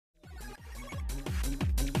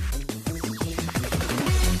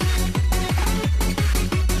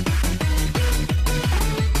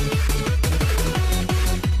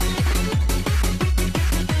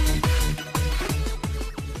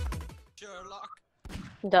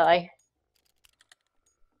Die.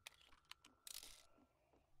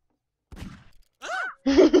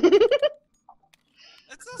 It's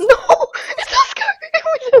No! It's Oscar! It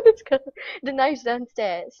was Oscar! The knife's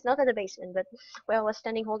downstairs. Not in the basement, but where I was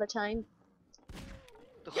standing all the time.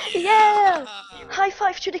 Yeah! High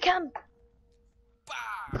five to the camp!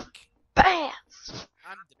 Back! Bam!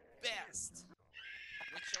 I'm the best!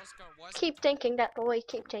 Which Oscar was Keep thinking that, boy.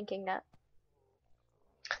 Keep thinking that.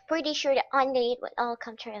 Pretty sure that one day it would all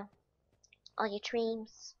come true. All your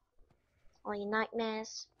dreams. All your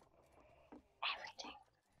nightmares. Everything.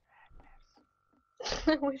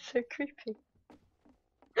 That was so creepy.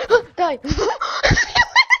 Die! Die.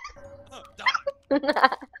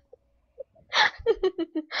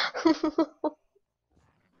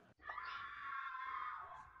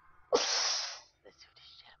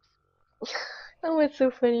 That was so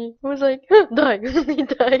funny. I was like, die! He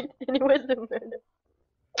died, and it was the murder.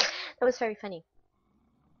 That was very funny.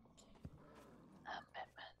 I'm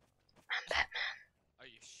Batman. I'm Batman. Are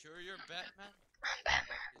you sure you're Batman? I'm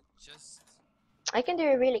Batman. Just... I can do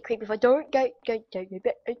a really creepy voice. Don't go.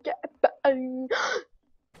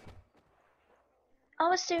 I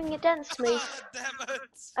was doing a dance move. Damn it!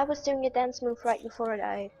 I was doing a dance move right before I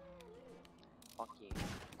died. Fuck you.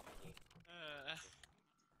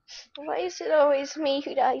 Why is it always me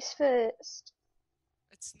who dies first?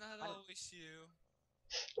 It's not always you.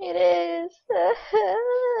 It is.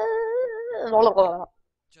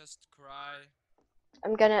 Just cry.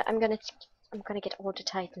 I'm gonna get all the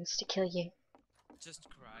titans to kill you. Just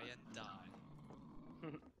cry and die.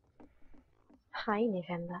 Hi,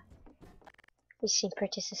 November. You seem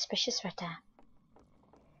pretty suspicious right there.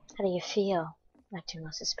 How do you feel? Not too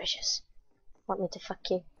much suspicious. Want me to fuck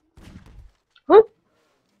you? Huh?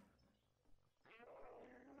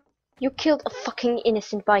 You killed a fucking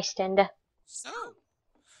innocent bystander. So?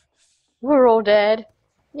 We're all dead.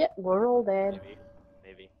 Yeah, we're all dead.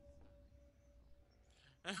 Maybe.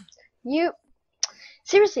 You...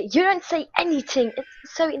 Seriously, you don't say anything.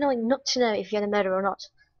 It's so annoying not to know if you're the murderer or not.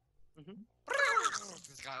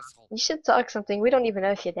 You should talk something. We don't even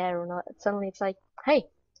know if you're there or not. Suddenly it's like, hey,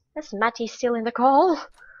 is Matty still in the call?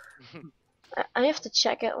 I have to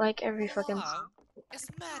check it like every fucking... Wow. Is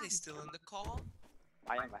Maddie still in the call?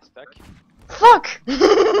 I am stuck. Fuck!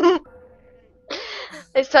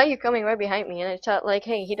 I saw you coming right behind me and I thought like,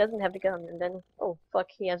 hey, he doesn't have the gun. And then, oh fuck,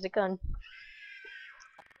 he has a gun.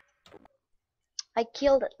 I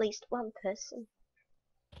killed at least one person.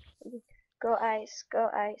 Go Ice,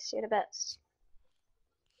 you're the best.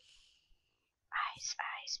 Ice,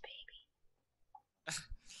 Ice, baby.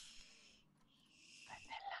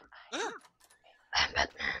 I'm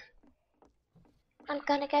Batman. I'm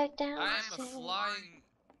gonna go down. I am a flying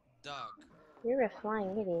dog. You're a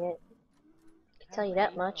flying idiot. I can tell you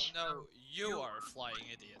that much. No, you are a flying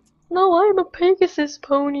idiot. No, I'm a Pegasus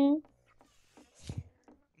pony.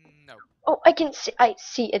 No. Oh, I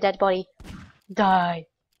see a dead body. Die.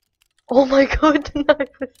 Oh my god, the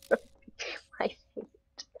knife was my feet.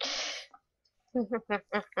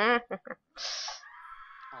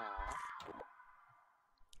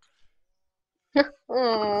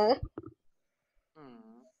 Aww.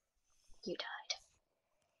 You died.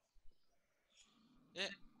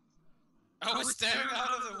 Yeah. I was staring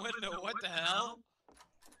out of the window, what the hell?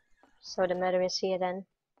 So the murder is here then.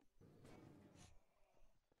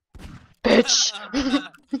 Bitch!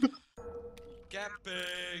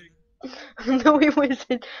 Camping! No, it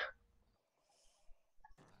wasn't.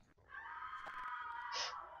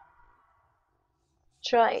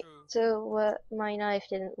 Try to my knife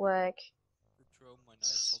didn't work. Throw my knife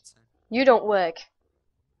outside. You don't work.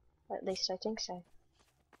 At least I think so.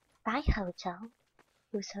 Bye, Hoto.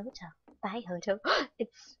 Who's Hoto? Bye, Hoto.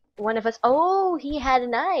 It's one of us. Oh, he had a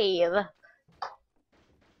knife.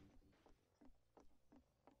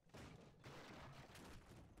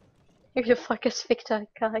 Who the fuck is Victor,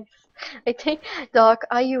 guys? I think, Doc,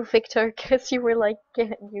 are you Victor? Cause you were like,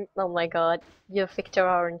 you. Oh my god, you're Victor,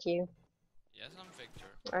 aren't you? Yes, I'm Victor.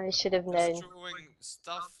 I should have I'm known. just throwing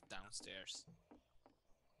stuff downstairs.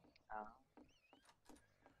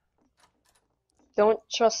 Don't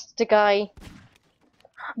trust the guy.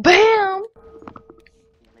 BAM!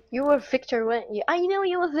 You were Victor, weren't you? I know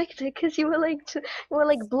you were Victor, cause you were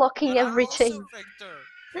like blocking But everything. I'm also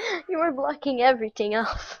Victor. You were blocking everything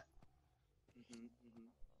off.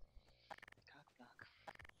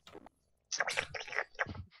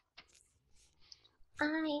 I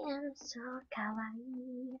am so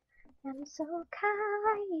kawaii. I'm so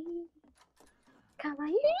kawaii.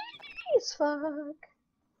 Kawaii as fuck.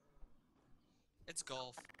 It's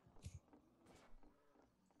golf.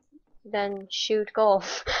 Then shoot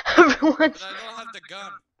golf. everyone's But I don't have the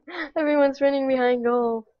gun. everyone's running behind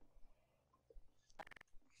golf.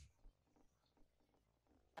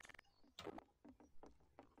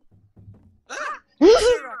 Ah! It's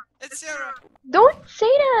Sarah! It's Sarah! Don't say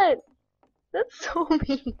that. That's so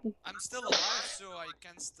mean. I'm still alive, so I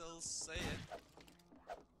can still say it.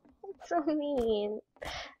 That's so mean.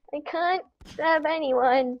 I can't stab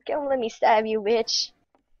anyone. Come let me stab you, bitch.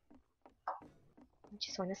 I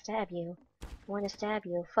just wanna stab you. I wanna stab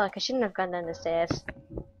you. Fuck, I shouldn't have gone down the stairs.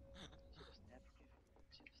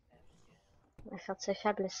 I felt so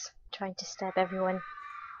fabulous trying to stab everyone.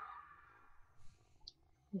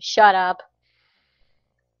 Shut up.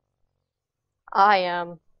 I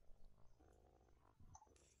am.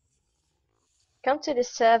 Come to the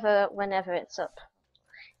server whenever it's up.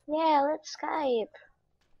 Yeah, let's Skype.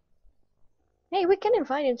 Hey, we can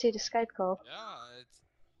invite him to the Skype call. Yeah, it's...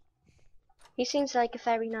 He seems like a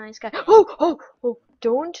very nice guy. Oh,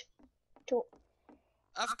 don't.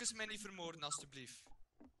 Even mij niet vermoorden, alstublieft.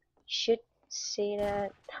 Should say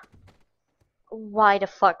that. Why the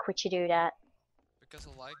fuck would you do that? Because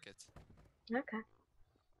I like it. Okay.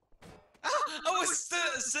 Ah, I was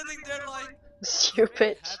sitting there like...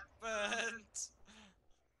 Stupid. What happened?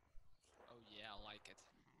 Oh yeah, I like it.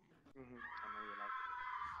 I know you like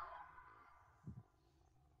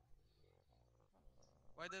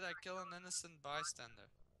Why did I kill an innocent bystander?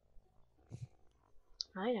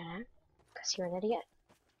 I don't know. Because you're an idiot.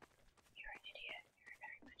 You're an idiot. You're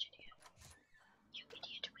very much idiot. You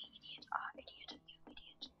idiot. We idiot. Ah, idiot. You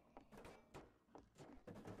idiot.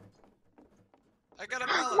 I got a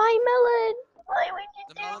melon! My melon! Why would you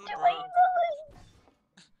The do melon to my broke. melon?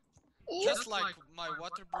 You Just like my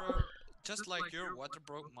water broke, just like your water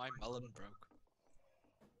broke, my melon broke.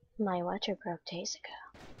 My water broke days ago.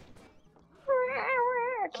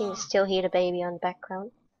 Can you still hear the baby on the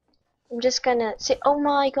background? I'm just gonna say, oh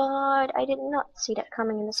my god, I did not see that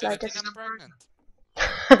coming in the 17, slightest. I'm pregnant.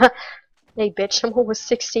 Hey bitch, I'm almost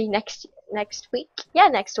 60 next week. Yeah,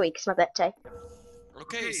 next week is my birthday.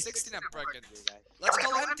 Okay, 16, I'm pregnant. you guys. Let's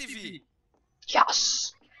call MTV.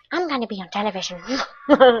 Yes! I'm gonna be on television.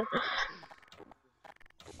 God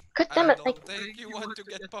damn I it, don't think you want to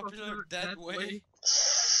get popular that way.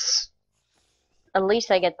 At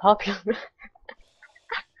least I get popular.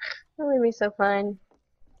 That would be so fun.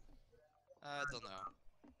 I don't know.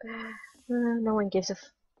 No one gives a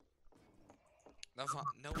No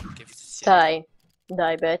one gives a shit. Die.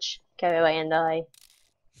 Die, bitch. Carry away and die.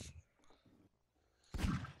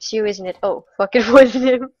 It's you, isn't it? Oh, fuck, it wasn't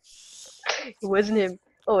him. It wasn't him.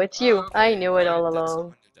 Oh, it's you. I Okay, knew it why all did along.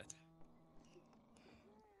 someone do that?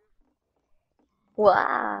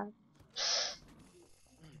 Wow.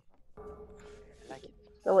 I like it.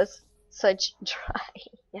 That was such dry.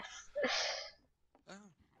 Yes. Oh.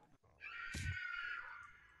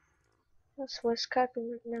 That's what's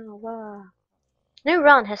cracking right now. Wow. New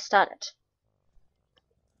round has started.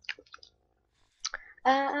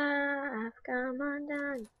 I've come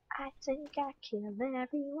undone. I think I killed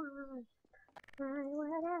everyone.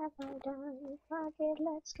 What have I done? Fuck it,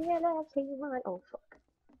 let's kill everyone. Oh fuck.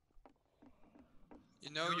 You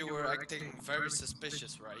know you were acting very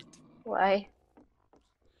suspicious, right? Why?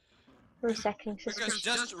 Who's acting Because suspicious?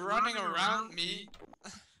 just running around me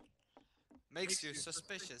makes you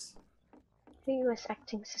suspicious. Who was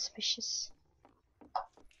acting suspicious?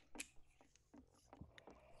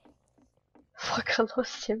 Fuck, I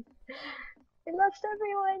lost him. I lost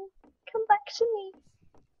everyone. Come back to me.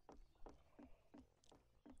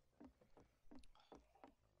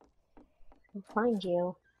 I'll find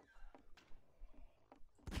you.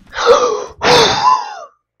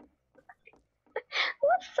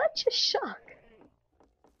 What such a shock.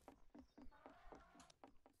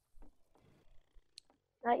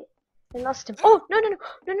 I lost him. Oh no no no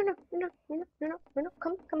no no no no no no no no no!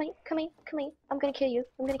 Come here. I'm gonna kill you.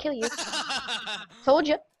 I'm gonna kill you. Told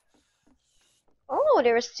you. Oh,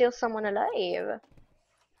 there is still someone alive.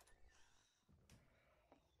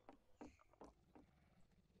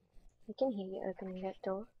 I can hear you opening that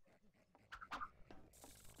door.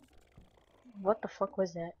 What the fuck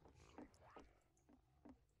was that?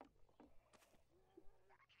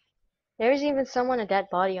 There's even someone, a dead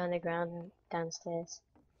body on the ground downstairs.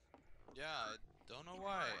 Yeah, I don't know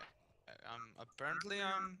why.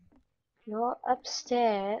 I'm You're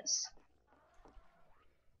upstairs.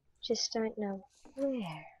 Just don't know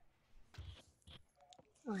where.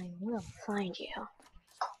 I will find you.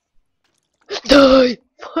 Die!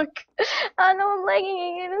 Fuck! I know I'm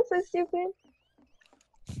lagging again, I'm so stupid.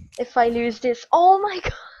 If I lose this, oh my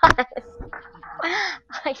god!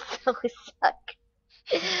 I so suck.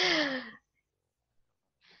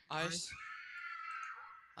 Ice.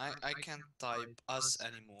 I can't type us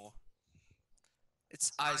anymore.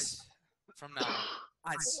 It's ice from now.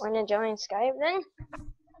 Ice. Wanna join Skype then?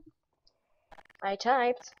 I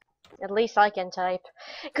typed. At least I can type.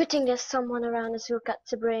 Good thing there's someone around us who got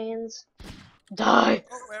the brains. Die!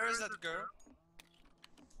 Oh, where is that girl?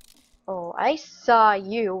 Oh, I saw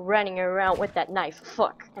you running around with that knife.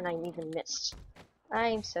 Fuck, and I even missed.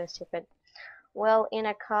 I'm so stupid. Well, in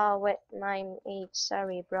a car with 9H.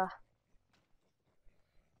 Sorry, bruh.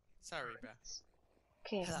 Sorry, bruh.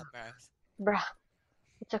 Okay, Hello, bruh. bruh.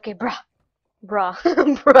 It's okay, bruh. Bruh.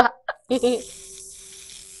 Bruh.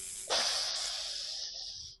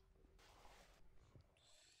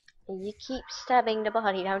 You keep stabbing the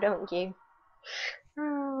body now, don't you?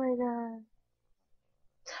 Oh my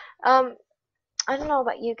god. I don't know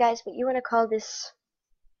about you guys, but you wanna call this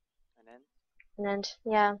And then an end?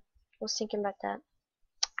 Yeah, I was thinking about that.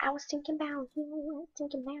 I was thinking about you. I was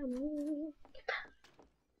thinking about you.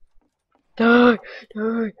 Die,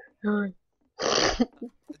 die, die.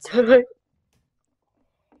 It's Die, Zelda.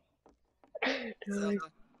 die.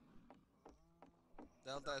 Zelda.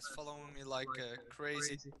 Zelda is following me like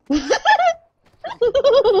crazy.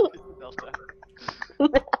 Delta.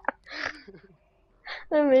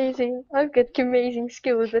 Amazing. I've got amazing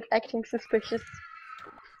skills at acting suspicious.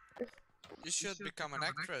 You should become an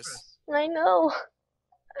actress. I know. Or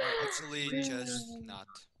actually, just not.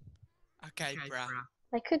 Okay, bruh.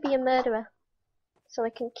 I could be a murderer, so I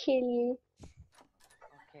can kill you.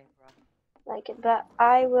 Okay, bro. Like it, but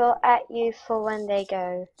I will at you for when they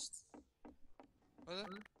go. What?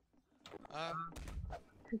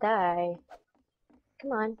 Die.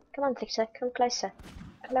 Come on, Victor, come closer,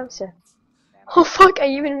 closer. Damn. Oh fuck! I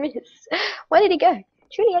even missed. Where did he go?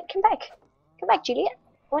 Juliet, come back, Juliet.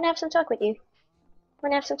 I wanna have some talk with you.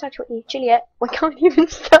 Juliet. We can't even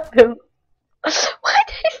stop him. Why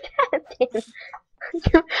did I stab him?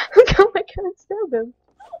 How come I can't stop him?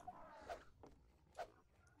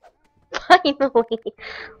 Finally.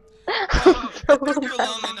 Oh, it took you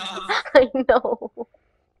long enough. I know.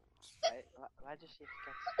 Why does she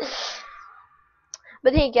get so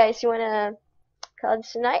But hey guys, you wanna call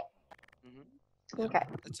this a night? Mm-hmm. Okay.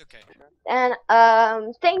 It's okay. Sure.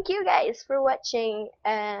 And thank you guys for watching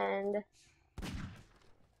and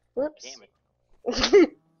whoops. Damn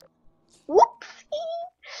it.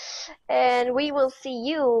 Whoopsie. And we will see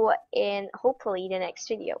you in hopefully the next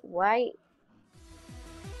video. Why?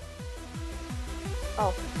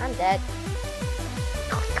 Oh, I'm dead.